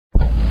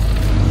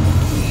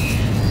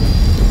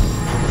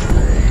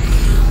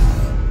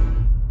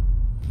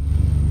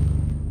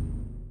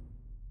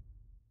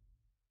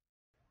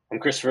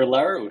Christopher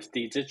Lara with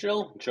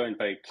TheeDigital, joined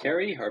by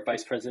Keri, our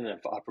Vice President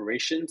of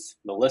Operations,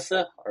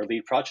 Melissa, our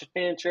Lead Project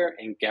Manager,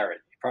 and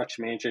Garrett, Project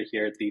Manager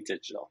here at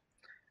TheeDigital.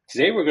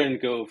 Today we're going to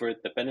go over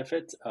the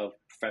benefits of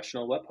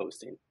professional web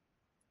hosting.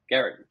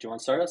 Garrett, do you want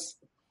to start us?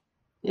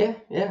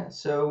 Yeah.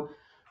 So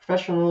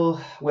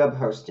professional web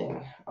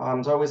hosting.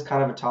 It's always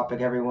kind of a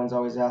topic everyone's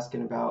always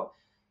asking about.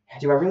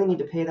 Do I really need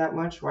to pay that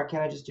much? Why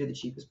can't I just do the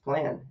cheapest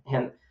plan?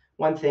 And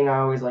one thing I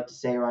always like to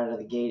say right out of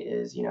the gate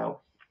is,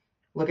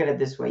 look at it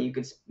this way. You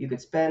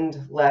could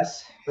spend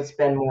less, but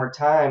spend more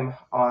time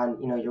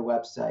on, your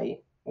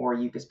website, or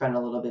you could spend a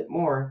little bit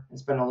more and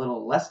spend a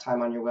little less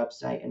time on your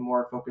website and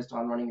more focused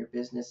on running your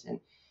business and,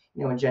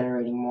 and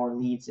generating more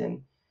leads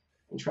and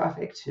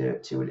traffic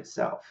to it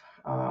itself.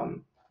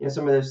 Some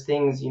of those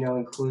things,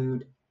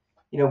 include,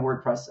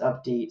 WordPress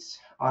updates,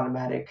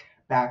 automatic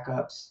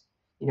backups.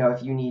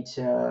 If you need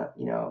to,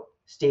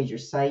 stage your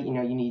site, you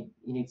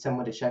need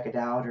someone to check it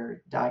out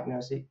or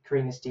diagnose it.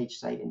 Creating a stage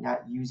site and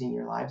not using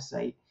your live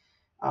site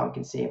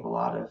can save a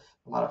lot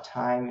of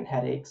time and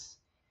headaches.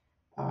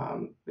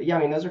 But yeah, I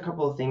mean, those are a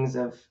couple of things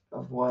of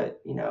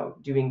what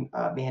doing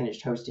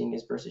managed hosting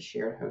is versus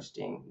shared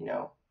hosting.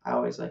 I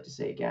always like to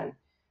say again,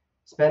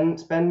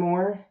 spend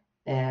more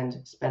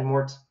and spend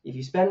more. If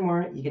you spend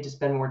more, you get to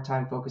spend more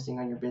time focusing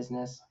on your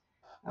business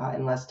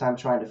and less time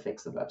trying to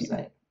fix the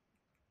website.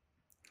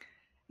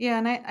 Yeah,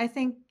 and I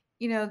think,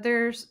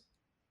 there's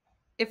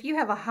if you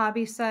have a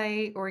hobby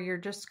site or you're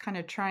just kind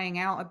of trying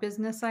out a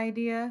business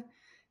idea,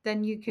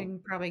 then you can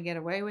probably get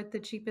away with the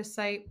cheapest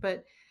site,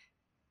 but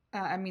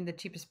I mean the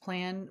cheapest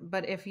plan.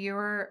 But if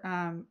your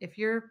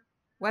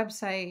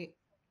website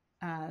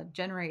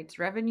generates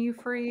revenue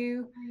for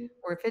you,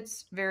 or if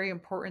it's very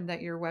important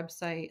that your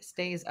website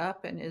stays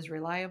up and is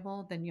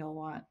reliable, then you'll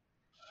want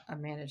a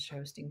managed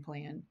hosting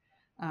plan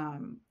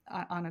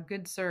on a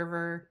good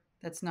server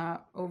that's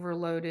not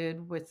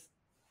overloaded with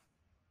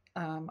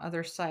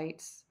other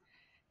sites.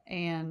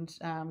 And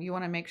you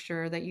want to make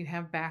sure that you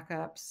have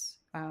backups.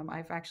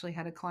 I've actually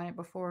had a client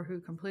before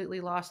who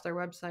completely lost their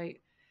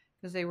website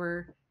because they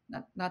were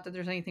not that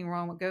there's anything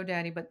wrong with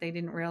GoDaddy, but they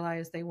didn't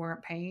realize they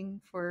weren't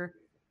paying for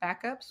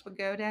backups with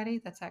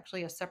GoDaddy. That's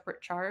actually a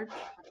separate charge,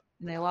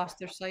 and they lost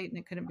their site and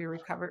it couldn't be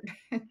recovered.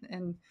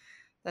 And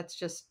that's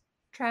just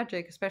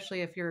tragic,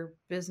 especially if your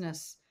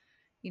business,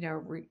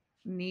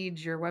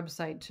 needs your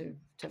website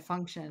to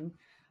function.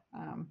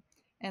 Um,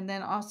 and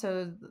then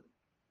also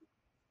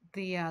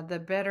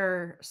the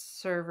better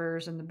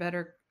servers and the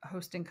better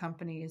hosting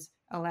companies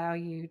allow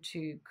you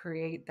to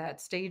create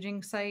that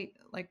staging site,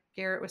 like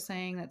Garrett was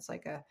saying. That's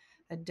like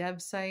a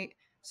dev site,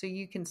 so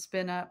you can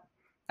spin up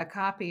a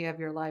copy of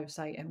your live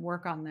site and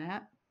work on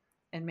that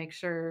and make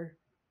sure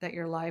that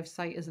your live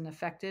site isn't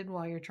affected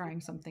while you're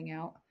trying something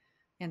out,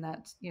 and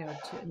that's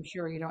to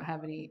ensure you don't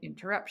have any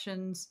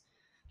interruptions.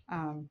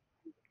 um,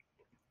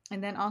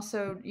 and then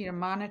also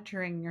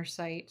monitoring your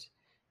site.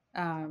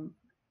 um,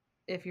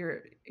 if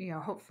you're,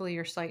 hopefully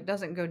your site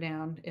doesn't go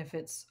down if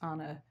it's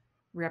on a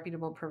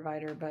reputable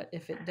provider, but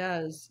if it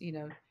does,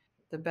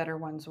 the better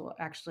ones will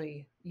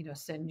actually,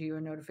 send you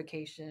a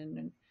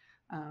notification.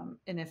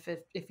 And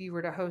if you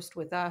were to host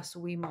with us,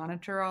 we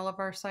monitor all of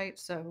our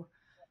sites. So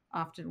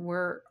often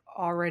we're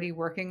already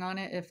working on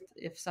it.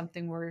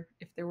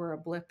 If there were a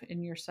blip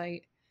in your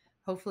site,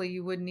 hopefully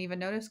you wouldn't even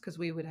notice because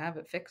we would have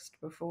it fixed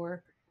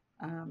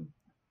um,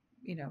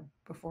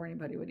 before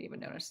anybody would even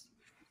notice.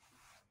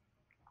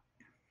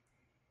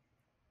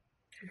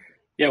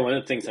 Yeah, one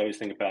of the things I always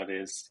think about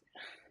is,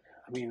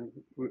 I mean,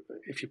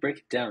 if you break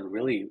it down,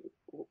 really,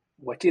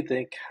 what do you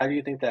think? How do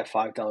you think that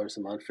 $5 a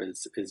month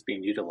is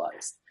being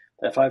utilized?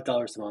 That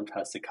 $5 a month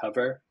has to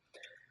cover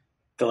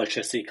the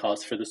electricity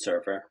costs for the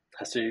server,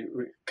 has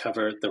to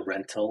cover the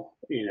rental,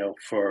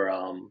 for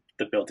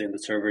the building the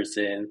server's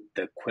in,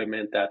 the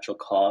equipment, the actual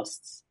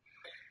costs.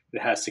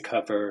 It has to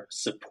cover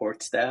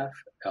support staff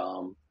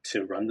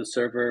to run the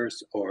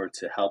servers or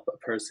to help a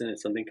person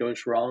if something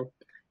goes wrong,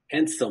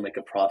 and still make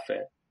a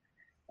profit.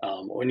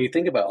 When you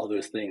think about all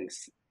those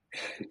things,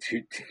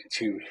 do,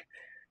 do,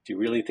 do you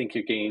really think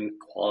you're getting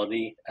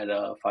quality at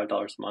 $5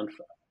 a month?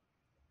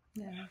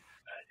 Yeah.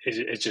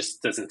 It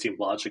just doesn't seem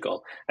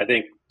logical. I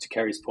think to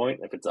Keri's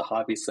point, if it's a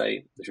hobby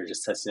site, if you're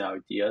just testing out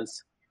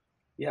ideas,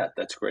 yeah,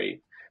 that's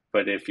great.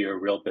 But if you're a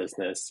real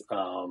business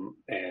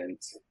and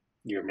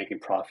you're making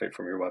profit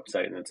from your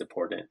website and it's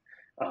important,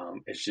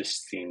 it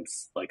just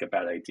seems like a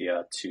bad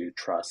idea to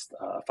trust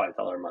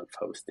 $5 a month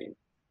hosting.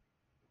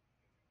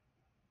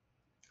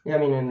 Yeah, I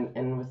mean,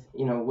 and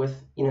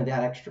with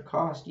that extra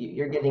cost,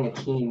 you're getting a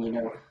team.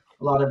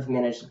 A lot of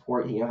managed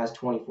support, has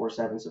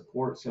 24/7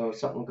 support. So if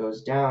something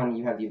goes down,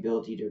 you have the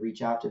ability to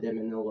reach out to them,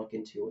 and they'll look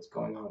into what's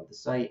going on with the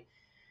site.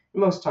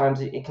 Most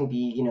times, it can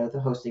be the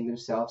hosting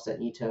themselves that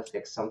need to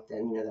fix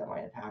something that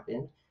might have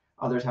happened.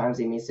 Other times,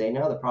 they may say,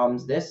 no, the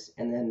problem's this,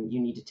 and then you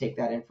need to take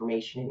that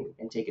information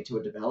and take it to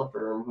a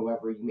developer or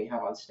whoever you may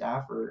have on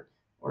staff, or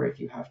if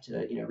you have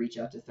to reach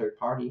out to third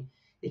party,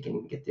 they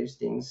can get those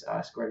things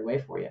squared away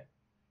for you.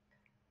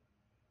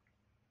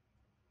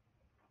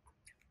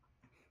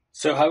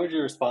 So how would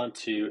you respond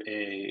to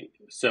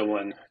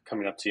someone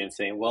coming up to you and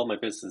saying, "Well, my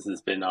business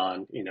has been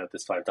on,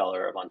 this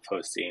 $5 a month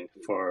hosting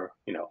for,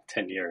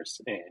 10 years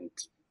and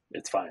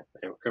it's fine.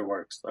 It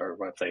works. Our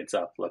website's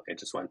up. Look, I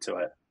just went to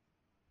it."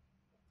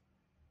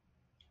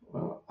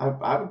 Well,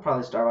 I would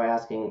probably start by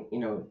asking,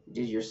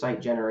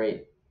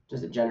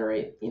 does it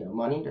generate,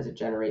 money? Does it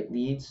generate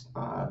leads?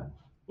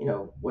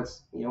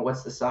 What's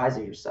the size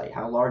of your site?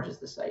 How large is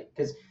the site?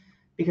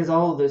 Because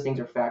all of those things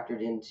are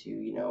factored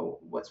into,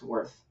 what's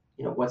worth,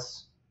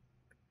 what's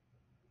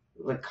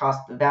the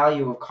cost, the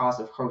value of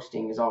cost of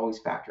hosting is always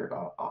factored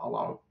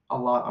along a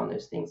lot on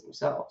those things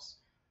themselves.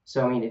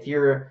 So, I mean, if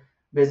you're a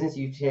business,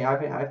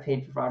 I've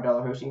paid for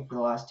 $5 hosting for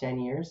the last 10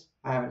 years.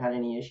 I haven't had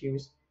any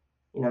issues.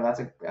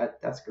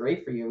 That's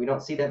great for you. We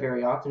don't see that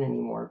very often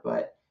anymore,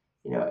 but,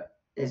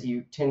 as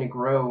you tend to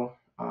grow,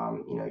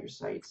 your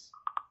sites,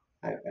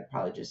 I'd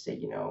probably just say,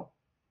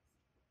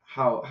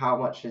 how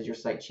much has your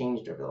site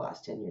changed over the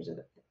last 10 years of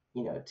it,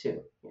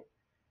 too.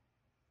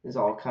 Is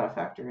all kind of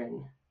factor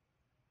in.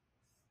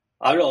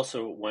 I would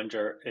also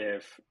wonder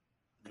if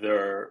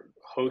their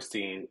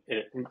hosting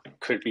it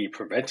could be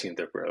preventing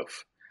their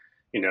growth.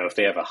 If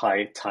they have a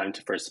high time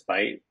to first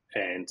bite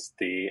and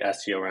the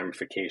SEO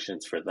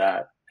ramifications for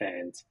that,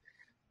 and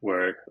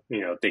where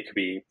they could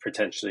be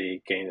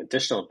potentially gaining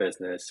additional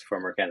business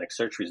from organic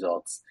search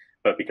results,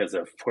 but because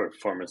of poor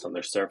performance on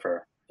their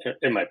server,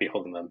 it might be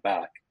holding them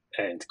back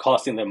and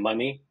costing them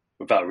money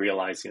without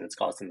realizing it's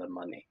costing them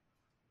money.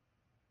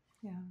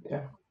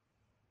 Yeah.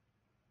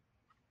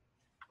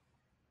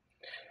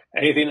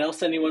 Anything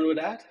else anyone would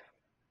add?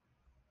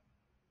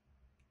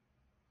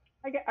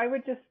 I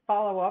would just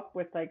follow up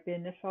with like the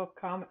initial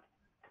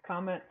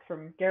comments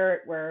from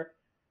Garrett, where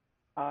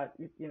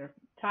you know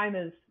time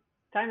is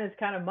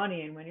kind of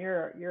money, and when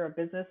you're a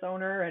business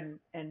owner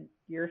and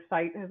your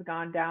site has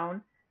gone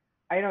down,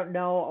 I don't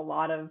know a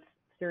lot of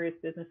serious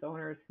business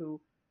owners who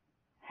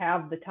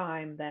have the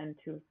time then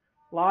to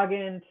log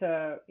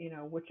into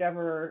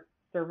whichever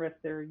service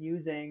they're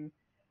using,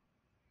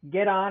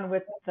 get on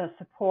with the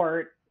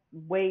support,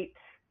 wait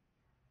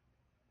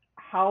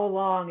how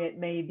long it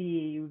may be,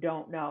 you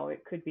don't know.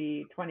 It could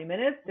be 20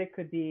 minutes, it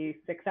could be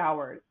 6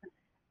 hours,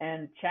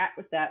 and chat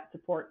with that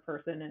support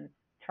person and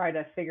try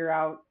to figure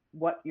out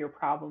what your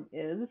problem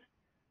is.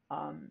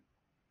 Um,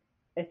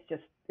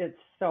 it's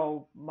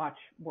so much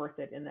worth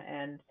it in the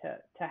end to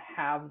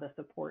have the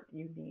support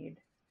you need.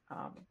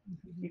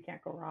 You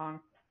can't go wrong.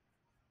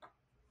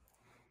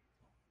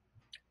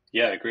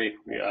 Yeah, I agree.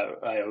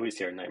 I always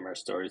hear nightmare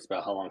stories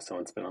about how long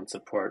someone's been on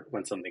support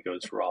when something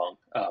goes wrong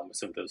with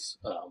some of those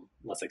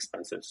less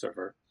expensive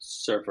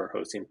server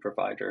hosting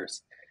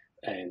providers,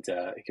 and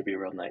it could be a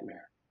real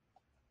nightmare.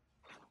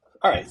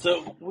 All right,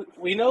 so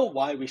we know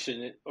why we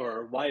shouldn't,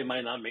 or why it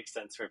might not make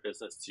sense for a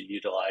business to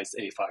utilize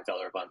a $5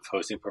 a month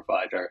hosting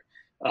provider.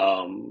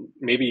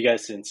 Maybe you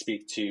guys can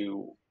speak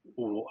to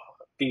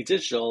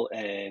TheeDigital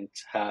and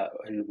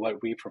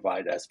what we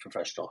provide as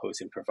professional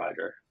hosting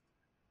provider.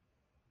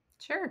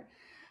 Sure.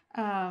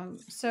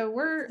 So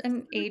we're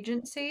an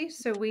agency,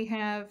 so we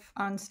have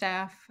on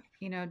staff,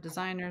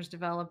 designers,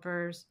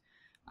 developers,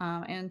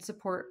 and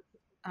support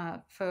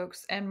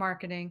folks and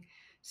marketing.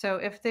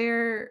 So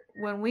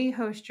when we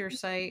host your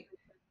site,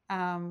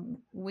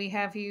 we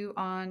have you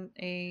on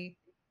a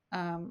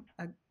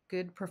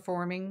good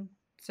performing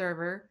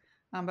server,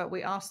 but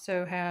we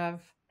also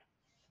have,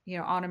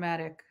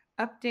 automatic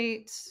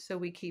updates. So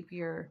we keep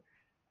your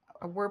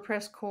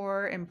WordPress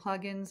core and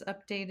plugins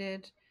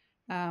updated.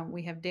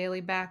 We have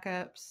daily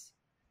backups.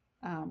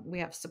 We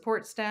have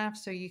support staff,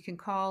 so you can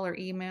call or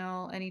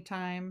email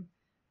anytime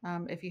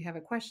if you have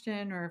a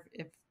question, or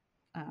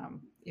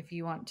if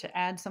you want to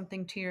add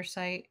something to your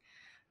site.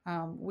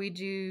 We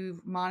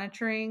do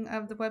monitoring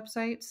of the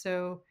website,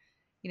 so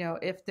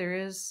if there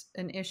is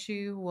an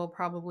issue, we'll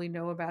probably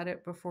know about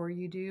it before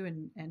you do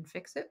and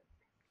fix it.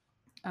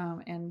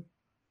 And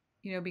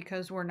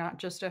because we're not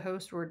just a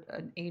host, we're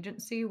an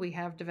agency, we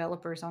have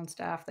developers on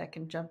staff that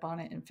can jump on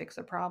it and fix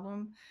a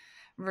problem.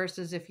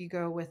 Versus if you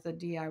go with a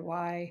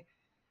DIY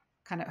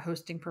kind of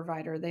hosting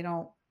provider, they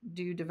don't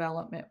do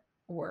development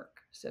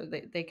work. So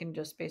they can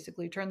just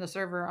basically turn the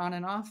server on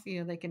and off.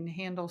 They can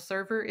handle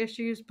server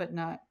issues, but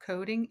not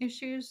coding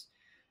issues.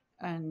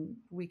 And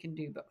we can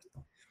do both.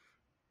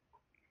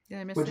 Did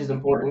I miss Which is anything?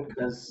 important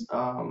because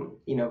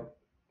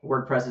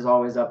WordPress is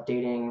always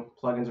updating,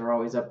 plugins are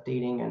always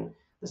updating, and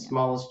the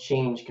smallest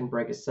change can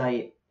break a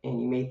site.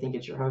 And you may think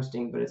it's your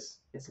hosting, but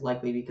it's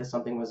likely because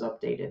something was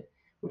updated,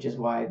 which is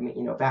why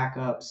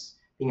backups,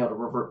 being able to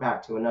revert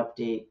back to an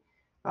update,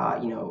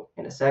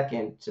 in a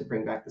second to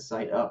bring back the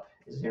site up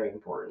is very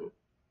important.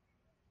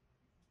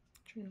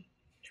 True.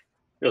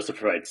 We also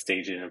provide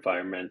staging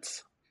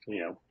environments.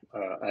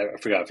 I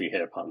forgot if you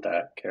hit upon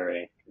that,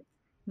 Keri.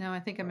 No,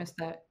 I think I missed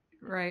that.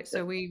 Right.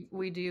 So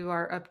we do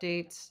our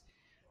updates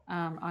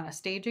on a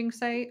staging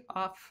site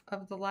off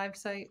of the live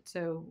site,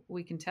 so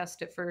we can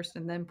test it first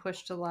and then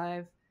push to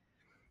live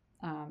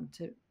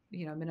to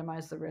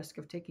minimize the risk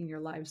of taking your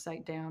live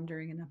site down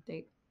during an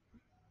update.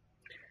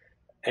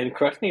 And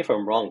correct me if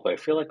I'm wrong, but I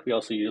feel like we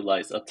also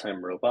utilize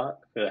Uptime Robot.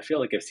 I feel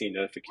like I've seen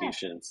Yeah.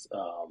 notifications.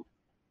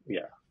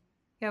 Yeah.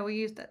 Yeah, we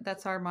use that.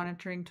 That's our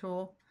monitoring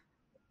tool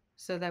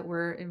so that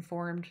we're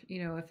informed.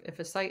 If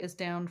a site is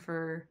down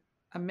for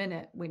a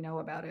minute, we know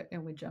about it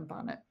and we jump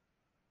on it.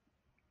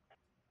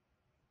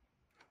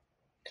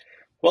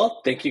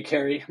 Well, thank you,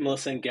 Keri,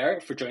 Melissa, and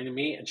Garrett, for joining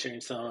me and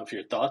sharing some of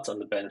your thoughts on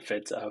the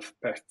benefits of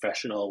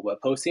professional web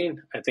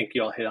hosting. I think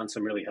you all hit on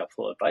some really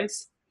helpful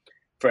advice.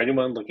 For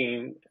anyone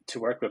looking to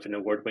work with an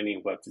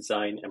award-winning web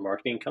design and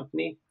marketing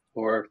company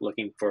or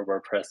looking for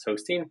WordPress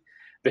hosting,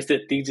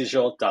 visit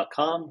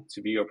TheeDigital.com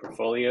to view your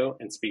portfolio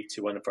and speak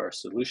to one of our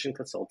solution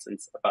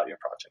consultants about your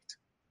project.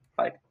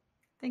 Bye.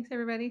 Thanks,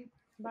 everybody.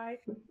 Bye.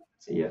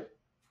 See ya.